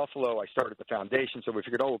got to Buffalo, I started the foundation. So we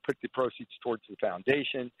figured, we'll put the proceeds towards the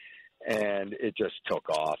foundation. And it just took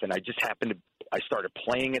off. And I started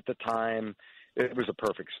playing at the time. It was a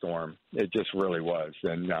perfect storm. It just really was.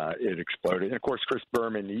 And it exploded. And, of course, Chris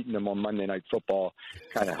Berman eating them on Monday Night Football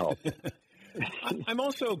kind of helped. I'm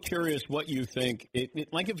also curious what you think.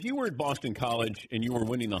 Like if you were at Boston College and you were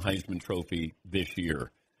winning the Heisman Trophy this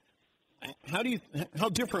year, how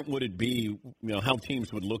different would it be? How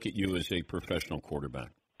teams would look at you as a professional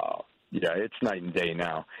quarterback? Oh, yeah, it's night and day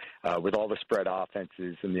now with all the spread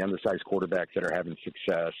offenses and the undersized quarterbacks that are having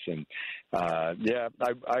success. And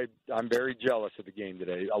I'm very jealous of the game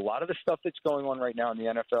today. A lot of the stuff that's going on right now in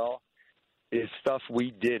the NFL is stuff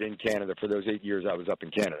we did in Canada for those 8 years I was up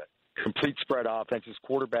in Canada. Complete spread offenses,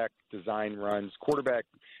 quarterback design runs, quarterback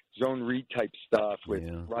zone read type stuff with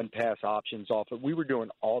run pass options off of. We were doing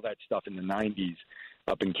all that stuff in the 90s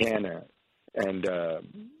up in Canada, and I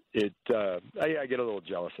get a little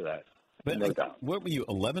jealous of that. But no doubt. What were you,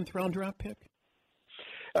 11th round draft pick?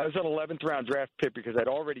 I was an 11th round draft pick because I'd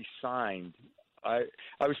already signed. I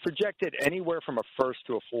was projected anywhere from a first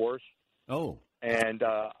to a fourth. Oh. And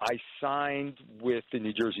I signed with the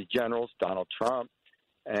New Jersey Generals, Donald Trump.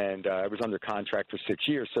 And I was under contract for 6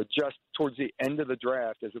 years. So just towards the end of the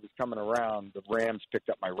draft, as it was coming around, the Rams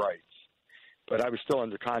picked up my rights. But I was still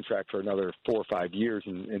under contract for another 4 or 5 years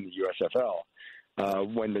in the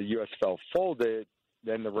USFL. When the USFL folded,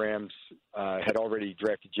 then the Rams had already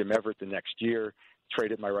drafted Jim Everett the next year,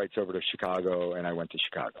 traded my rights over to Chicago, and I went to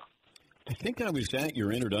Chicago. I think I was at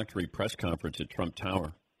your introductory press conference at Trump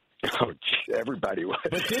Tower. Oh, everybody was.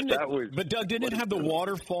 But Doug, didn't it have the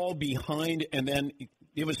waterfall behind, and then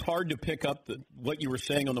it was hard to pick up what you were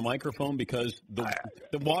saying on the microphone because the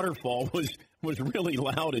waterfall was really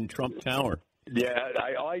loud in Trump Tower. Yeah,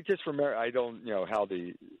 I just remember. I don't know how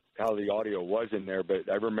the audio was in there, but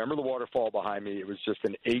I remember the waterfall behind me. It was just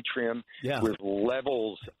an atrium with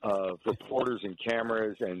levels of reporters and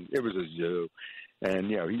cameras, and it was a zoo.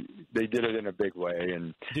 And they did it in a big way.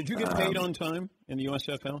 And did you get paid on time in the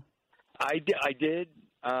USFL? I did.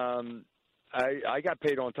 I got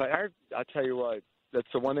paid on time. I'll tell you what. That's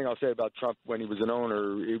the one thing I'll say about Trump. When he was an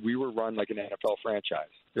owner, we were run like an NFL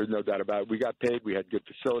franchise. There's no doubt about it. We got paid. We had good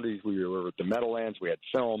facilities. We were at the Meadowlands. We had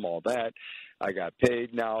film, all that. I got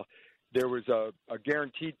paid. Now, there was a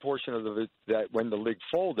guaranteed portion of it that when the league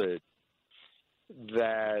folded,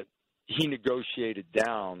 that he negotiated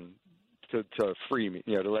down to free me,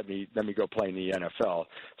 to let me go play in the NFL.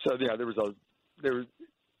 So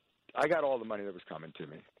I got all the money that was coming to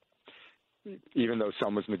me, even though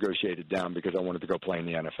some was negotiated down because I wanted to go play in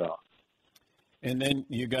the NFL. And then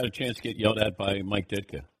you got a chance to get yelled at by Mike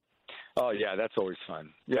Ditka. Oh yeah, that's always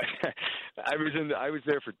fun. Yeah, I was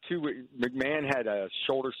there for 2 weeks. McMahon had a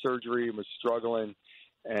shoulder surgery and was struggling,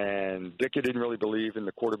 and Ditka didn't really believe in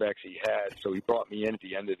the quarterbacks he had, so he brought me in at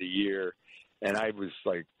the end of the year, and I was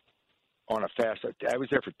like on a fast. I was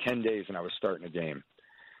there for 10 days, and I was starting a game,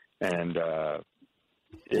 and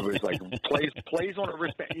it was like plays on a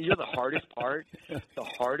wristband. You know the hardest part? The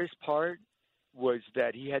hardest part was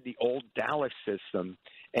that he had the old Dallas system,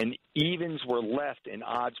 and evens were left and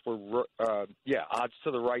odds were odds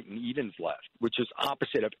to the right and evens left, which is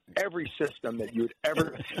opposite of every system that you would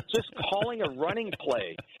ever. Just calling a running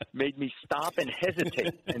play made me stop and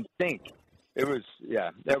hesitate and think. It was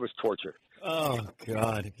that was torture. Oh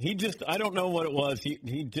God, I don't know what it was.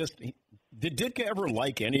 Did Ditka ever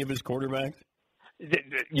like any of his quarterbacks?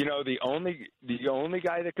 You know, the only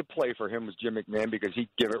guy that could play for him was Jim McMahon because he'd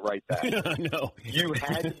give it right back. No, you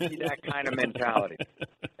had to be that kind of mentality.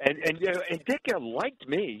 And Ditka liked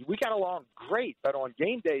me. We got along great, but on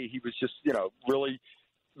game day he was just really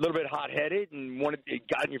a little bit hot headed and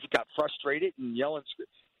got frustrated and yelling.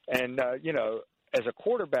 And as a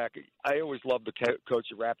quarterback, I always loved the coach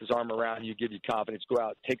to wrap his arm around you, give you confidence, go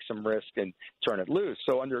out, take some risk, and turn it loose.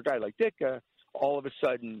 So under a guy like Ditka, all of a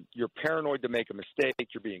sudden you're paranoid to make a mistake.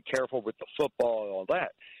 You're being careful with the football and all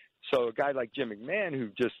that. So a guy like Jim McMahon, who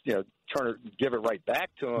just give it right back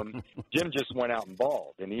to him, Jim just went out and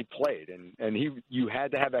balled and he played, and you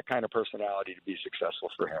had to have that kind of personality to be successful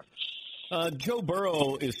for him. Joe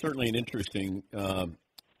Burrow is certainly an interesting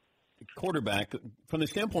quarterback from the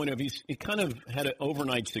standpoint of he kind of had an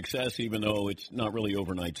overnight success, even though it's not really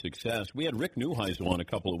overnight success. We had Rick Neuheisel on a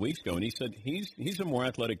couple of weeks ago, and he said he's a more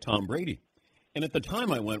athletic Tom Brady. And at the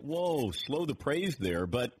time, I went, "Whoa, slow the praise there."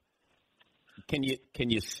 But can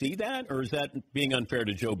you see that, or is that being unfair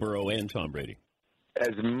to Joe Burrow and Tom Brady?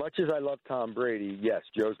 As much as I love Tom Brady, yes,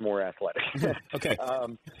 Joe's more athletic. Okay,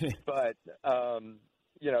 but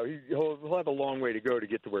he'll have a long way to go to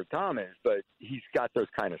get to where Tom is. But he's got those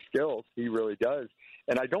kind of skills. He really does.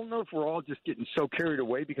 And I don't know if we're all just getting so carried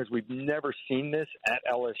away because we've never seen this at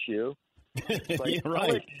LSU. Like,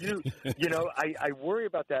 right. LSU, I worry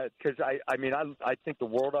about that because I think the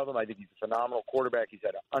world of him. I think he's a phenomenal quarterback. He's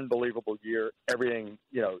had an unbelievable year. Everything,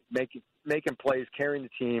 making plays, carrying the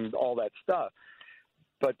team, all that stuff.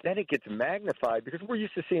 But then it gets magnified because we're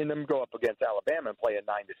used to seeing them go up against Alabama and play a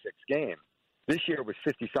 9-6 game. This year it was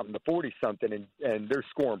 50-something to 40-something, and they're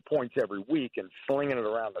scoring points every week and slinging it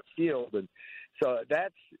around the field. And so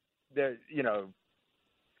that's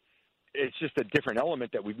it's just a different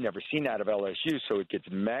element that we've never seen out of LSU, so it gets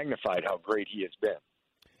magnified how great he has been.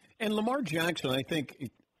 And Lamar Jackson, I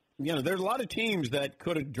think, there's a lot of teams that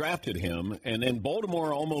could have drafted him, and then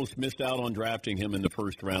Baltimore almost missed out on drafting him in the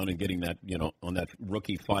first round and getting that, on that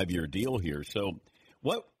rookie 5-year deal here. So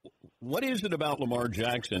what is it about Lamar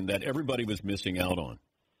Jackson that everybody was missing out on?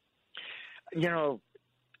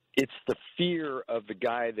 It's the fear of the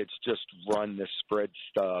guy that's just run the spread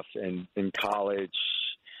stuff in college.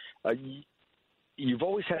 You've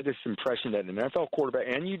always had this impression that an NFL quarterback,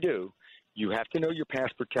 and you have to know your pass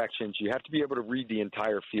protections. You have to be able to read the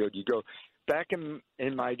entire field. You go back in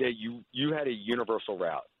my day, you had a universal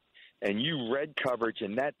route, and you read coverage,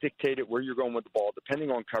 and that dictated where you're going with the ball,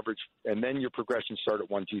 depending on coverage, and then your progression started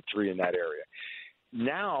 1, 2, 3 in that area.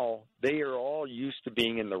 Now they are all used to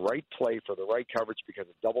being in the right play for the right coverage because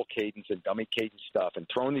of double cadence and dummy cadence stuff and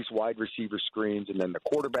throwing these wide receiver screens and then the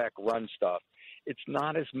quarterback run stuff. It's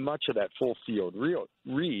not as much of that full field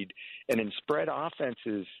read. And in spread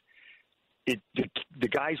offenses, the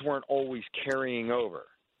guys weren't always carrying over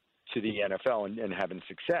to the NFL and having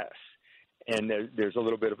success. And there's a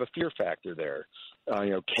little bit of a fear factor there.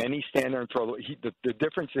 Can he stand there and throw? The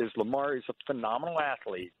difference is Lamar is a phenomenal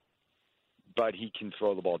athlete, but he can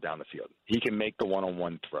throw the ball down the field. He can make the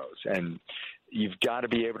one-on-one throws, and you've got to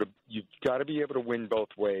be able to win both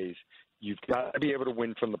ways. You've got to be able to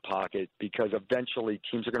win from the pocket because eventually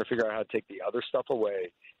teams are going to figure out how to take the other stuff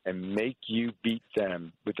away and make you beat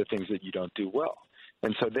them with the things that you don't do well.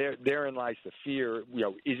 And so therein lies the fear.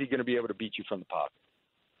 Is he going to be able to beat you from the pocket?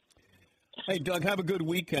 Hey, Doug, have a good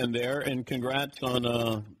weekend there, and congrats on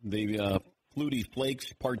the Flutie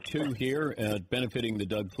Flakes Part 2 here, benefiting the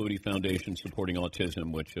Doug Flutie Foundation, supporting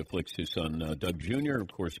autism, which afflicts his son, Doug Jr.,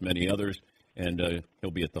 of course, many others, and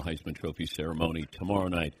he'll be at the Heisman Trophy ceremony tomorrow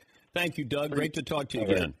night. Thank you, Doug. Great to talk to you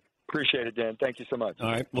again. Appreciate it, Dan. Thank you so much. All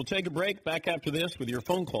right. We'll take a break. Back after this with your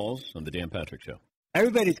phone calls on The Dan Patrick Show.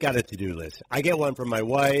 Everybody's got a to-do list. I get one from my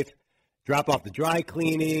wife. Drop off the dry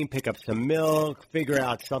cleaning, pick up some milk, figure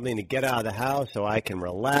out something to get out of the house so I can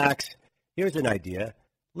relax. Here's an idea.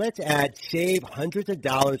 Let's save hundreds of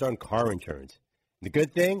dollars on car insurance. The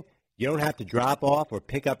good thing, you don't have to drop off or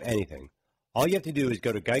pick up anything. All you have to do is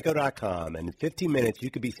go to geico.com, and in 15 minutes,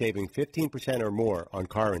 you could be saving 15% or more on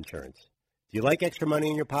car insurance. Do you like extra money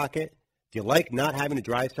in your pocket? Do you like not having to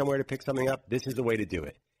drive somewhere to pick something up? This is the way to do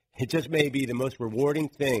it. It just may be the most rewarding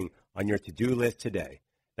thing on your to-do list today.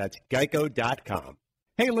 That's Geico.com.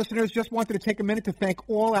 Hey, listeners, just wanted to take a minute to thank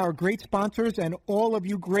all our great sponsors and all of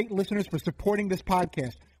you great listeners for supporting this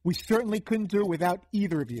podcast. We certainly couldn't do it without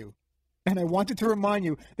either of you. And I wanted to remind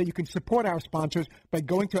you that you can support our sponsors by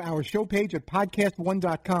going to our show page at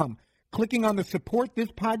podcast1.com, clicking on the Support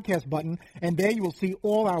This Podcast button, and there you will see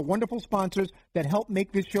all our wonderful sponsors that help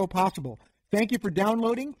make this show possible. Thank you for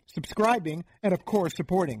downloading, subscribing, and, of course,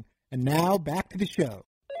 supporting. And now, back to the show.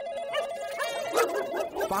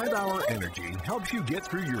 5-Hour Energy helps you get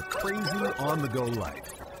through your crazy on-the-go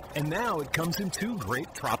life. And now it comes in 2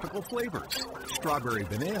 great tropical flavors, Strawberry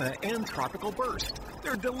Banana and Tropical Burst.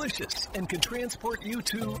 They're delicious and can transport you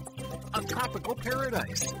to a tropical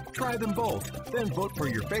paradise. Try them both, then vote for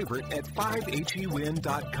your favorite at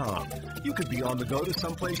 5HEWin.com. You could be on the go to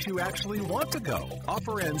someplace you actually want to go.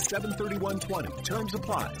 Offer ends 7/31/20. Terms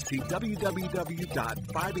apply. See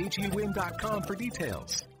www.5HEWin.com for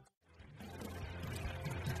details.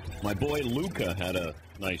 My boy Luka had a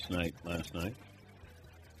nice night last night.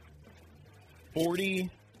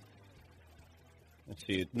 40,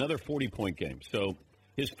 another 40-point game. So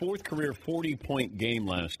his 4th career 40-point game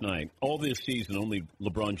last night. All this season, only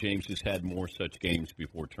LeBron James has had more such games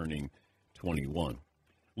before turning 21.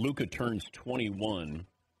 Luka turns 21,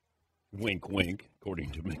 wink, wink,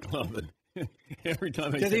 according to McLovin. Every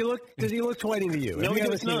time Does he look 20 to you? No, he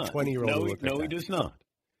does seen not. A 20-year-old He does not.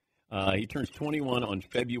 He turns 21 on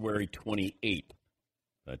February 28th.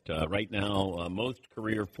 But right now, most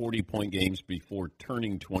career 40-point games before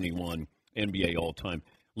turning 21, NBA all-time.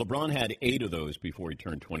 LeBron had 8 of those before he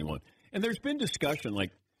turned 21. And there's been discussion,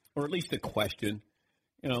 or at least a question,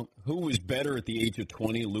 who was better at the age of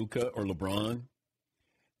 20, Luka or LeBron?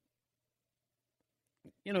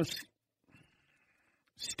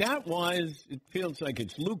 Stat-wise, it feels like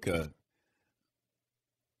it's Luka.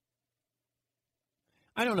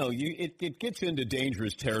 I don't know. It gets into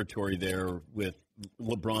dangerous territory there with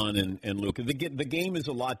LeBron and Luka. The game is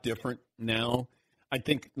a lot different now. I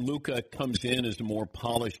think Luka comes in as a more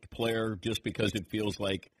polished player just because it feels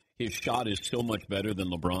like his shot is so much better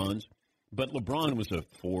than LeBron's. But LeBron was a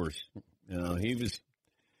force.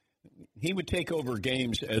 He would take over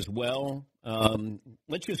games as well.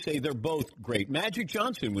 Let's just say they're both great. Magic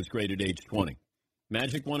Johnson was great at age 20.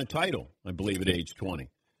 Magic won a title, I believe, at age 20.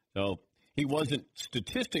 So he wasn't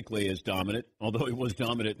statistically as dominant, although he was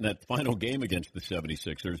dominant in that final game against the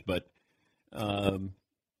 76ers. But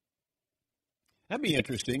that'd be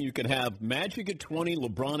interesting. You could have Magic at 20,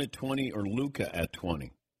 LeBron at 20, or Luka at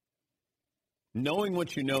 20. Knowing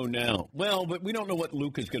what you know now. Well, but we don't know what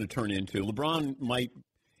Luka's going to turn into. LeBron might.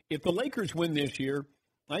 If the Lakers win this year,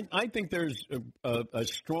 I think there's a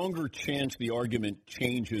stronger chance the argument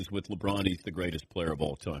changes with LeBron. He's the greatest player of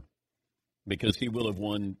all time because he will have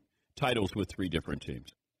won titles with 3 different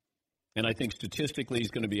teams. And I think statistically he's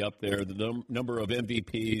going to be up there. The number of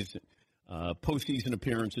MVPs, postseason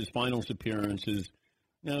appearances, finals appearances,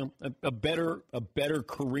 a better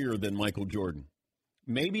career than Michael Jordan.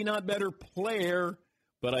 Maybe not better player,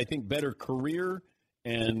 but I think better career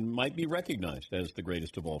and might be recognized as the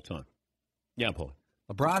greatest of all time. Yeah, Paul.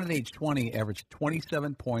 LeBron at age 20 averaged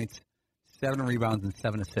 27 points, 7 rebounds, and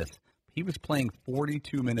 7 assists. He was playing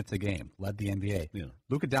 42 minutes a game, led the NBA. Yeah.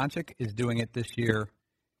 Luka Doncic is doing it this year,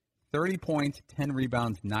 30 points, 10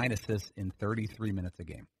 rebounds, 9 assists in 33 minutes a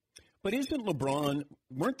game. But isn't LeBron,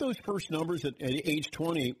 weren't those first numbers at age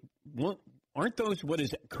 20, aren't those what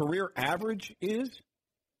his career average is?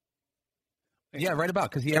 Yeah, right about,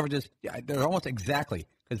 because he averages, they're almost exactly,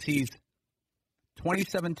 because he's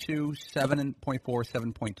 27.2, 7.4,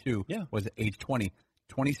 7.2 was at age 20.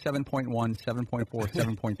 27.1, 7.4,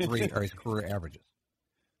 7.3 are his career averages.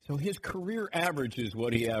 So his career average is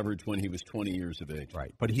what he averaged when he was 20 years of age.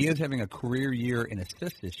 Right, but he is having a career year in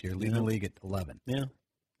assists this year, leading the league at 11. Yeah,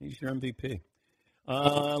 he's your MVP.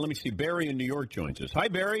 Let me see. Barry in New York joins us. Hi,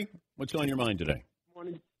 Barry. What's on your mind today?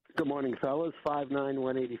 Good morning, fellas. 5'9",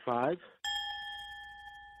 185.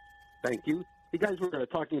 Thank you. You guys were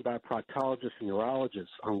talking about proctologists and urologists.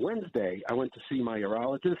 On Wednesday, I went to see my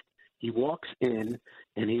urologist. He walks in,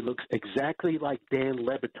 and he looks exactly like Dan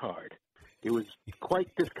Lebitard. It was quite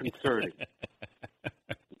disconcerting.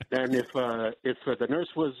 And if the nurse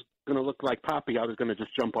was going to look like Poppy, I was going to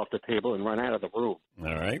just jump off the table and run out of the room.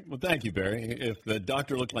 All right. Well, thank you, Barry. If the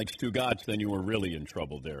doctor looked like Stu Gotch, then you were really in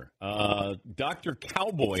trouble there. Dr.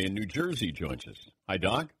 Cowboy in New Jersey joins us. Hi,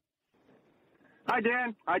 Doc. Hi,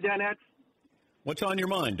 Dan. Hi, Danettes. What's on your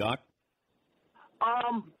mind, Doc?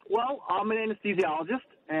 Well, I'm an anesthesiologist,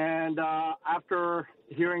 And after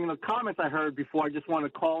hearing the comments I heard before, I just want to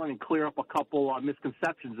call in and clear up a couple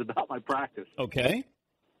misconceptions about my practice. Okay.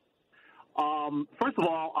 First of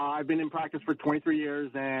all, I've been in practice for 23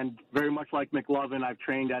 years, and very much like McLovin, I've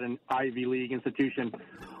trained at an Ivy League institution.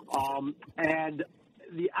 And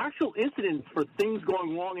the actual incidence for things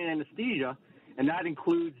going wrong in anesthesia, and that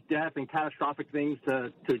includes death and catastrophic things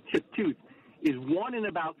to chipped tooth, is 1 in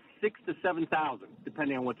about 6,000 to 7,000,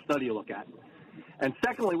 depending on what study you look at. And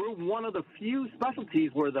secondly, we're one of the few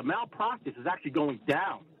specialties where the malpractice is actually going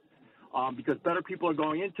down because better people are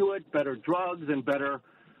going into it, better drugs, and better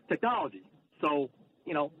technology. So,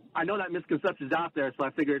 I know that misconception is out there, so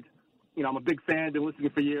I figured, I'm a big fan, been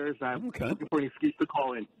listening for years. I'm looking for an excuse to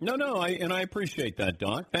call in. No, I appreciate that,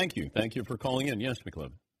 Doc. Thank you. Thank you for calling in. Yes,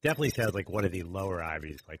 McLovin. Definitely sounds like one of the lower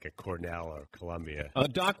Ivies, like a Cornell or Columbia.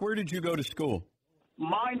 Doc, where did you go to school?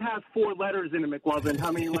 Mine has 4 letters in it, McLovin.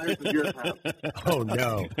 How many letters does yours have? Oh,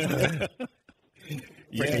 no.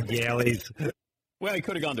 Freaking Yaleys. Well, he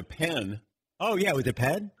could have gone to Penn. Oh, yeah, was it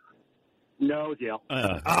Penn? No, it's Yale.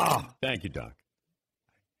 Thank you, Doc.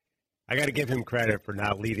 I got to give him credit for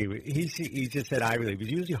not leading. He just said Ivy League.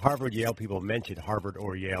 Because usually Harvard, Yale people mention Harvard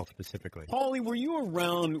or Yale specifically. Paulie, were you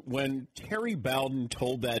around when Terry Bowden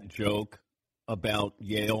told that joke about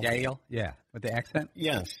Yale? Yale? Yeah, with the accent?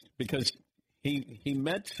 Yes, because he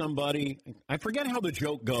met somebody. I forget how the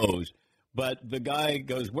joke goes, but the guy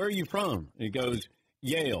goes, "Where are you from?" He goes,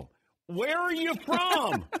 "Yale." Where are you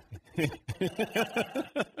from?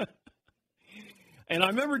 And I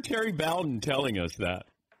remember Terry Bowden telling us that.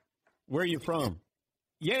 Where are you from?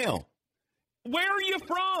 Yale. Where are you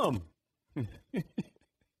from?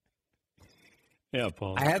 Yeah,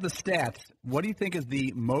 Paul. I have the stats. What do you think is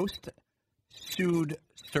the most sued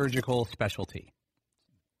surgical specialty?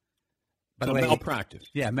 By the way, malpractice.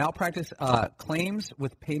 Yeah, malpractice claims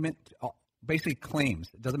with payment, basically claims.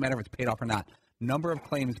 It doesn't matter if it's paid off or not. Number of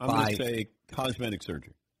claims I'm going to say cosmetic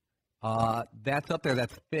surgery. That's up there.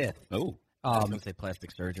 That's 5th. Oh. I was going to say plastic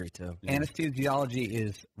surgery, too. Anesthesiology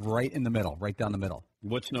is right in the middle, right down the middle.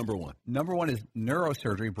 What's number 1? Number 1 is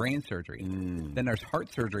neurosurgery, brain surgery. Then there's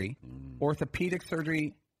heart surgery, orthopedic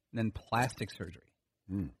surgery, and then plastic surgery.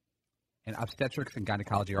 And obstetrics and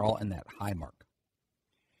gynecology are all in that high mark.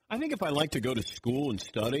 I think if I like to go to school and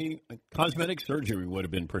study, cosmetic surgery would have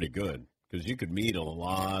been pretty good because you could meet a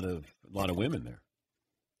lot of women there.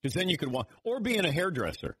 Because then you could walk, or being a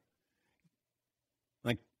hairdresser.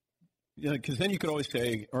 Because then you could always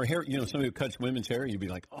say, or hair, somebody who cuts women's hair, you'd be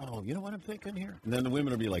like, oh, you know what I'm thinking here? And then the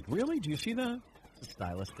women would be like, really? Do you see that? It's a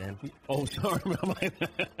stylist, Dan. Oh, sorry about my...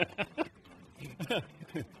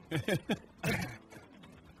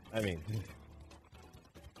 I mean...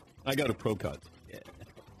 I go to Pro Cuts. Yeah.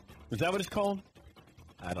 Is that what it's called?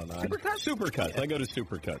 I don't know. Supercuts. Yeah. I go to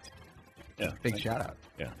Supercuts. Yeah. Big shout out.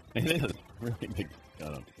 Yeah. It is. Really big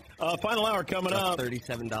shout out. Final hour coming up.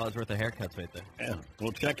 $37 worth of haircuts right there. Yeah.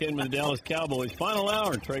 We'll check in with the Dallas Cowboys. Final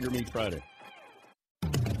hour, Traeger Meets Friday.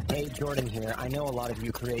 Hey, Jordan here. I know a lot of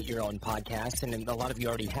you create your own podcasts, and a lot of you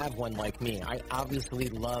already have one like me. I obviously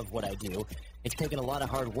love what I do. It's taken a lot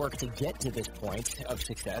of hard work to get to this point of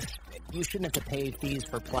success. You shouldn't have to pay fees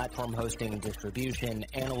for platform hosting, distribution,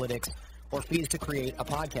 analytics, or fees to create a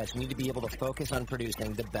podcast. You need to be able to focus on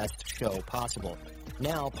producing the best show possible.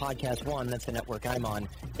 Now, Podcast One, that's the network I'm on,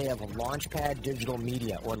 they have Launchpad Digital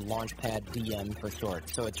Media, or Launchpad DM for short.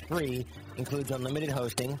 So it's free, includes unlimited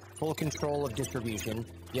hosting, full control of distribution.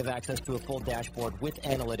 You have access to a full dashboard with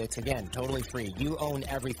analytics. Again, totally free. You own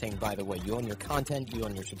everything, by the way. You own your content, you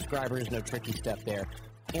own your subscribers, no tricky stuff there.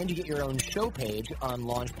 And you get your own show page on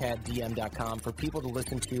launchpaddm.com for people to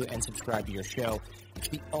listen to and subscribe to your show. It's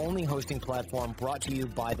the only hosting platform brought to you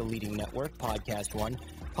by the leading network, Podcast One.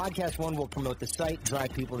 Podcast One will promote the site,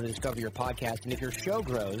 drive people to discover your podcast, and if your show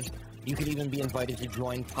grows, you could even be invited to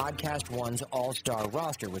join Podcast One's all-star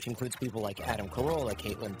roster, which includes people like Adam Carolla,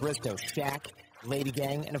 Caitlin Bristow, Shaq, Lady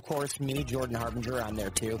Gang, and of course me, Jordan Harbinger. I'm there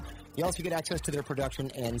too. You also get access to their production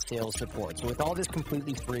and sales support. So with all this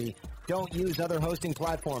completely free, don't use other hosting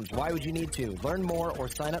platforms. Why would you need to? Learn more or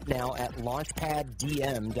sign up now at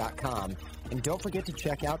launchpaddm.com. And don't forget to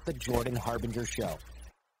check out The Jordan Harbinger Show.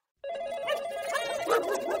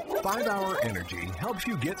 5 Hour Energy helps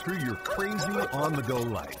you get through your crazy on-the-go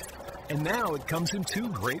life. And now it comes in 2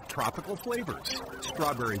 great tropical flavors,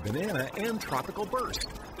 Strawberry Banana and Tropical Burst.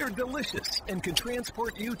 They're delicious and can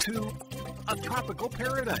transport you to a tropical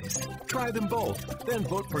paradise. Try them both, then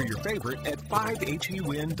vote for your favorite at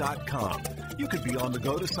 5hewin.com. You could be on the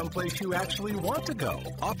go to someplace you actually want to go.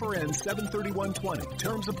 Offer ends 7/31/20.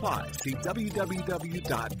 Terms apply. See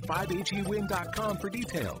www.5hewin.com for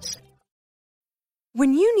details.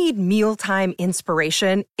 When you need mealtime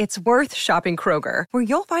inspiration, it's worth shopping Kroger, where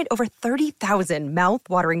you'll find over 30,000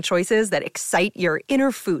 mouth-watering choices that excite your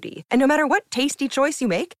inner foodie. And no matter what tasty choice you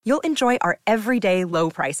make, you'll enjoy our everyday low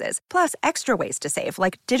prices, plus extra ways to save,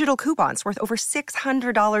 like digital coupons worth over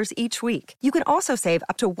 $600 each week. You can also save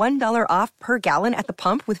up to $1 off per gallon at the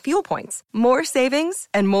pump with fuel points. More savings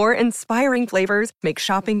and more inspiring flavors make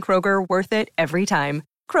shopping Kroger worth it every time.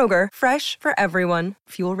 Kroger, fresh for everyone.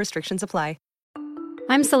 Fuel restrictions apply.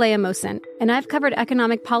 I'm Saleha Mohsin, and I've covered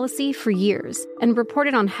economic policy for years and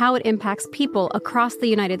reported on how it impacts people across the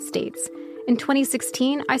United States. In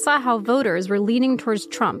 2016, I saw how voters were leaning towards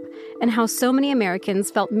Trump and how so many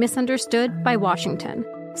Americans felt misunderstood by Washington.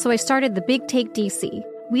 So I started The Big Take DC.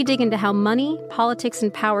 We dig into how money, politics,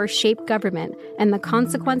 and power shape government and the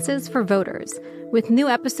consequences for voters. With new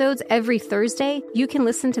episodes every Thursday, you can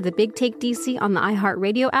listen to The Big Take DC on the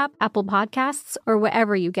iHeartRadio app, Apple Podcasts, or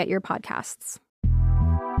wherever you get your podcasts.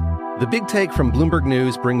 The Big Take from Bloomberg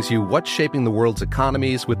News brings you what's shaping the world's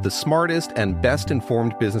economies with the smartest and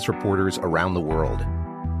best-informed business reporters around the world.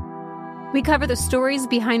 We cover the stories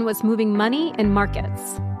behind what's moving money and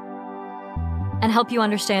markets. And help you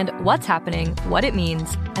understand what's happening, what it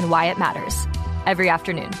means, and why it matters. Every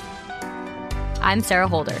afternoon. I'm Sarah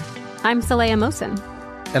Holder. I'm Saleha Mohsin.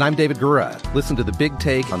 And I'm David Gura. Listen to The Big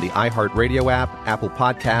Take on the iHeartRadio app, Apple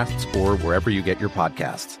Podcasts, or wherever you get your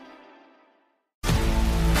podcasts.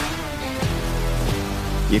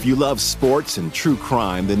 If you love sports and true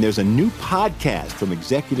crime, then there's a new podcast from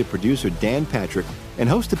executive producer Dan Patrick and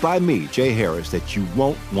hosted by me, Jay Harris, that you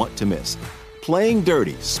won't want to miss. Playing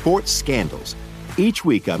Dirty: Sports Scandals. Each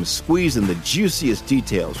week, I'm squeezing the juiciest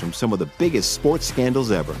details from some of the biggest sports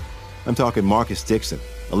scandals ever. I'm talking Marcus Dixon,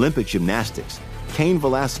 Olympic gymnastics, Cain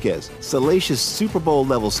Velasquez, salacious Super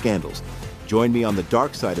Bowl-level scandals. Join me on the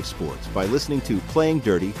dark side of sports by listening to Playing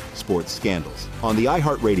Dirty: Sports Scandals on the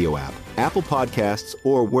iHeartRadio app, Apple Podcasts,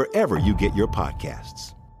 or wherever you get your podcasts.